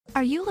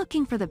Are you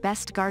looking for the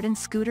best garden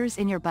scooters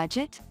in your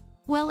budget?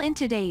 Well, in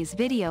today's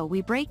video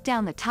we break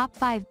down the top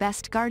 5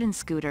 best garden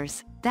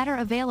scooters that are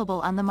available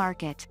on the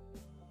market.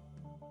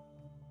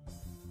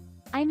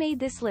 I made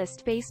this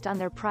list based on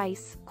their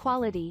price,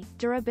 quality,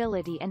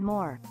 durability and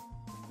more.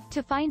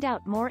 To find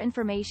out more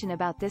information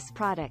about this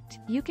product,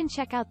 you can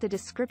check out the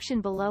description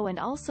below and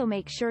also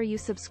make sure you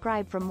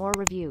subscribe for more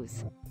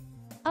reviews.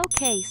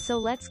 Okay, so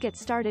let's get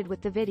started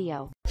with the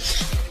video.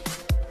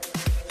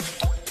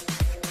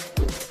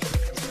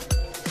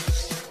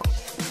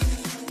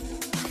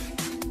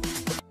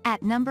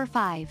 At number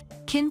 5,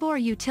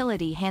 Kinbor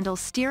Utility Handle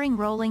Steering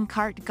Rolling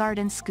Cart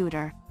Garden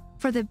Scooter.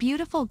 For the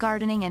beautiful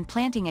gardening and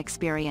planting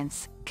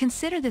experience,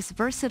 consider this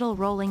versatile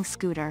rolling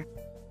scooter.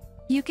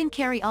 You can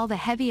carry all the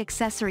heavy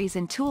accessories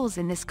and tools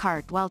in this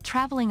cart while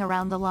traveling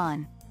around the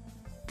lawn.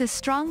 The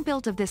strong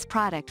build of this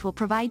product will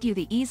provide you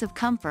the ease of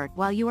comfort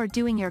while you are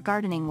doing your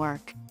gardening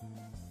work.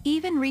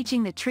 Even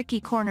reaching the tricky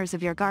corners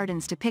of your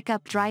gardens to pick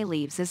up dry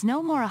leaves is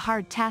no more a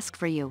hard task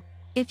for you,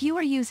 if you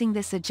are using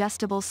this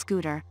adjustable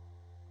scooter.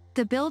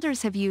 The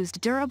builders have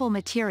used durable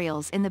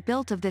materials in the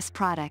build of this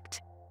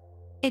product.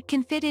 It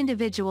can fit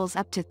individuals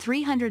up to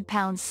 300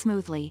 pounds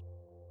smoothly.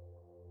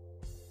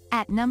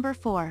 At number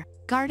 4,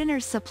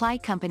 Gardener's Supply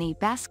Company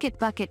Basket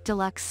Bucket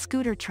Deluxe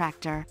Scooter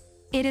Tractor.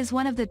 It is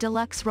one of the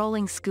deluxe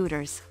rolling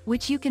scooters,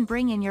 which you can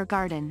bring in your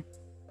garden.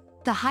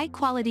 The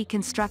high-quality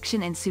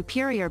construction and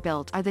superior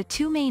build are the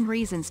two main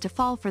reasons to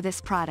fall for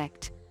this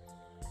product.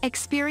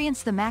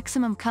 Experience the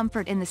maximum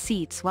comfort in the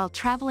seats while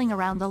traveling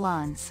around the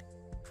lawns.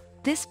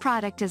 This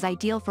product is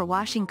ideal for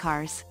washing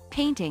cars,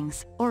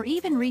 paintings, or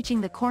even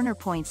reaching the corner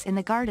points in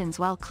the gardens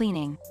while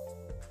cleaning.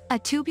 A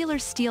tubular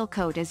steel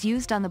coat is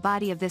used on the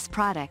body of this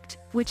product,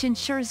 which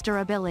ensures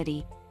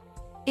durability.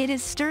 It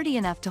is sturdy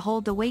enough to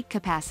hold the weight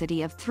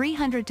capacity of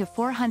 300 to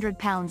 400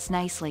 pounds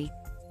nicely.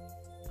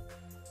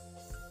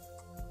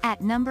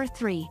 At number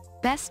 3,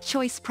 Best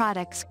Choice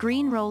Products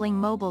Green Rolling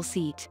Mobile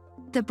Seat.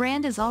 The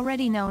brand is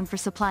already known for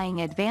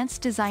supplying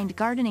advanced designed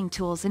gardening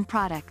tools and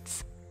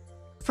products.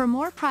 For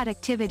more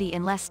productivity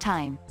in less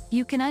time,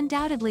 you can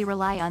undoubtedly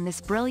rely on this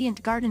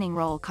brilliant gardening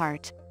roll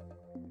cart.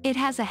 It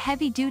has a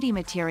heavy-duty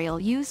material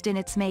used in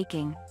its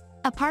making.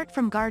 Apart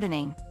from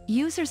gardening,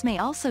 users may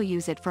also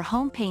use it for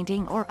home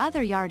painting or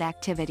other yard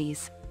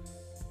activities.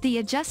 The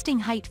adjusting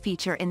height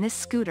feature in this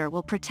scooter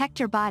will protect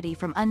your body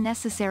from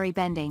unnecessary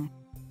bending.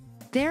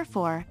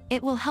 Therefore,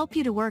 it will help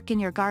you to work in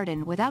your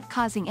garden without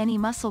causing any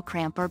muscle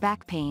cramp or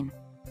back pain.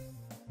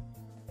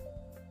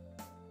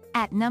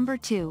 At number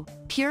 2,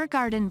 Pure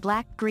Garden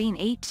Black Green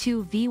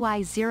 82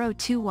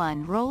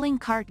 VY021 Rolling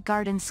Cart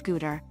Garden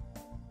Scooter.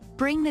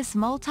 Bring this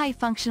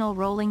multi-functional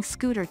rolling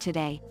scooter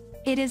today.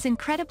 It is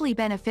incredibly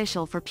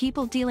beneficial for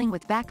people dealing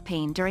with back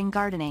pain during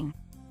gardening.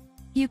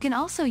 You can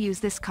also use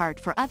this cart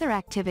for other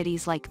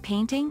activities like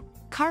painting,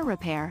 car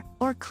repair,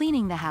 or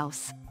cleaning the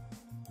house.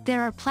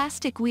 There are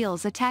plastic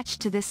wheels attached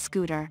to this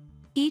scooter.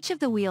 Each of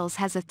the wheels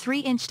has a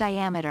 3-inch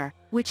diameter,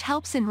 which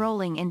helps in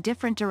rolling in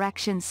different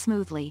directions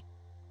smoothly.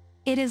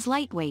 It is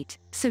lightweight,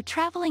 so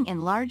traveling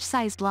in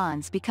large-sized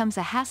lawns becomes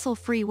a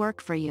hassle-free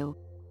work for you.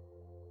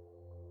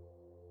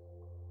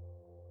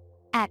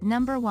 At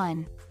number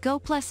 1,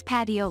 Goplus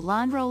Patio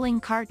Lawn Rolling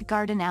Cart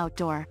Garden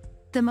Outdoor.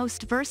 The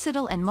most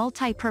versatile and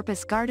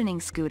multi-purpose gardening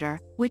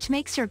scooter, which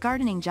makes your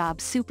gardening job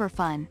super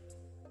fun.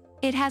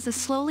 It has a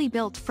slowly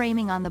built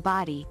framing on the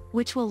body,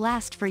 which will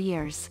last for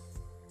years.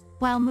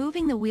 While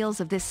moving the wheels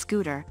of this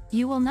scooter,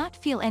 you will not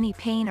feel any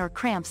pain or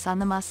cramps on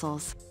the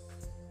muscles.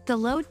 The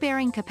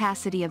load-bearing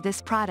capacity of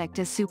this product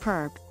is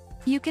superb.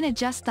 You can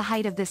adjust the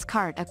height of this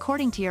cart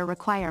according to your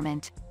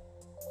requirement.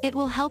 It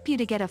will help you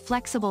to get a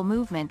flexible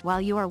movement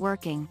while you are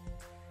working.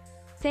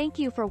 Thank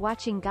you for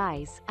watching,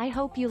 guys. I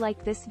hope you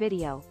like this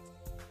video.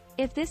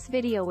 If this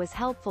video was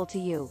helpful to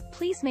you,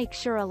 please make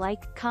sure a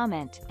like,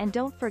 comment, and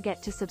don't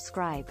forget to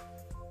subscribe.